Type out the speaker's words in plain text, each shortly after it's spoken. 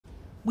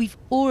We've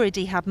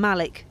already had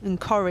Malik and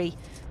Corrie,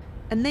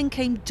 and then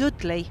came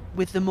Dudley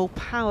with the more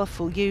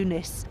powerful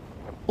Eunice,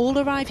 all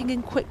arriving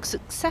in quick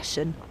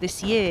succession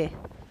this year.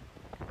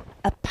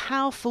 A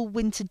powerful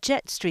winter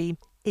jet stream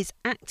is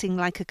acting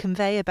like a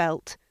conveyor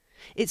belt.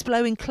 It's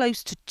blowing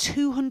close to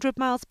 200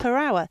 miles per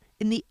hour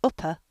in the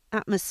upper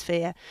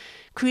atmosphere,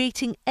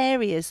 creating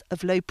areas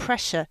of low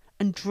pressure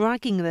and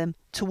dragging them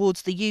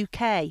towards the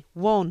UK,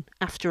 one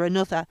after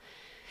another.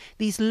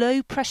 These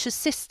low pressure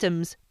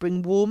systems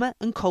bring warmer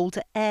and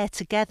colder air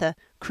together,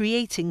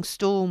 creating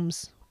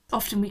storms.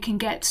 Often we can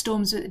get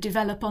storms that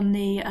develop on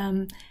the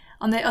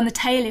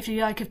tail, if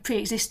you like, of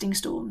pre-existing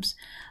storms,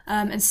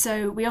 and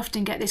so we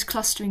often get this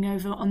clustering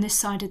over on this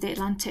side of the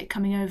Atlantic,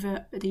 coming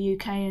over the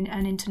UK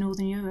and into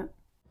Northern Europe.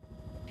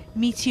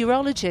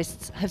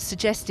 Meteorologists have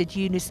suggested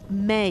Eunice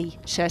may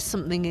share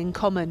something in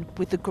common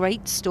with the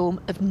Great Storm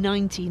of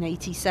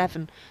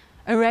 1987,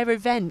 a rare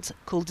event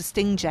called a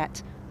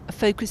stingjet, a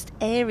focused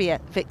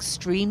area of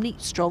extremely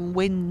strong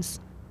winds.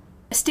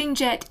 A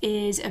stingjet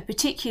is a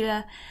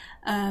particular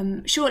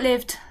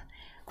short-lived,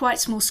 quite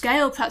small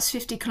scale, perhaps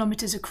 50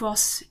 kilometres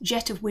across,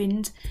 jet of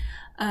wind,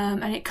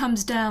 and it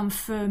comes down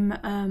from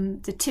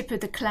the tip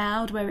of the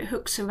cloud where it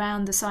hooks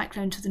around the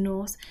cyclone to the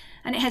north,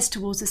 and it heads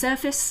towards the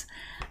surface,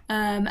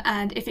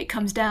 and if it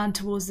comes down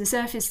towards the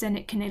surface, then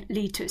it can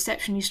lead to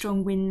exceptionally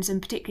strong winds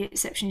and particularly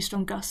exceptionally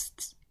strong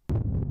gusts.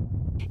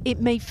 It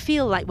may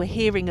feel like we're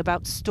hearing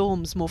about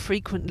storms more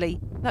frequently.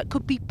 That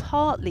could be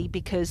partly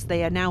because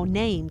they are now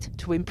named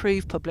to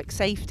improve public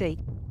safety.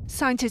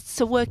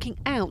 Scientists are working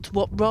out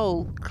what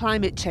role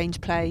climate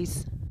change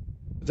plays.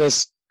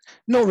 There's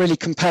not really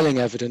compelling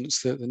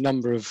evidence that the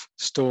number of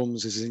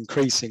storms is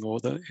increasing or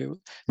that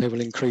they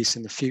will increase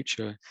in the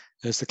future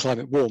as the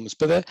climate warms.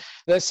 But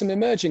there's some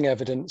emerging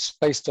evidence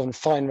based on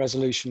fine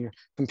resolution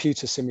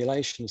computer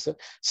simulations that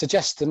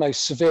suggest the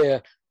most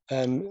severe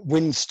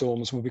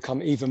windstorms will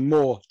become even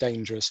more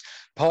dangerous,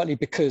 partly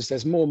because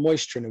there's more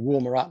moisture in a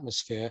warmer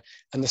atmosphere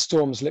and the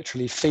storms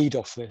literally feed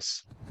off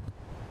this.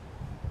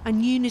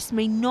 And Eunice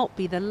may not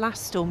be the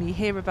last storm you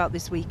hear about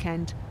this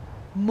weekend.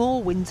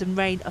 More winds and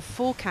rain are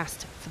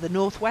forecast for the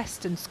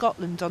northwest and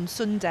Scotland on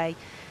Sunday.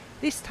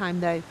 This time,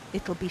 though,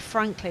 it'll be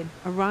Franklin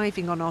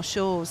arriving on our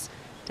shores.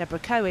 Deborah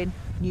Cohen,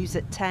 News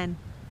at 10.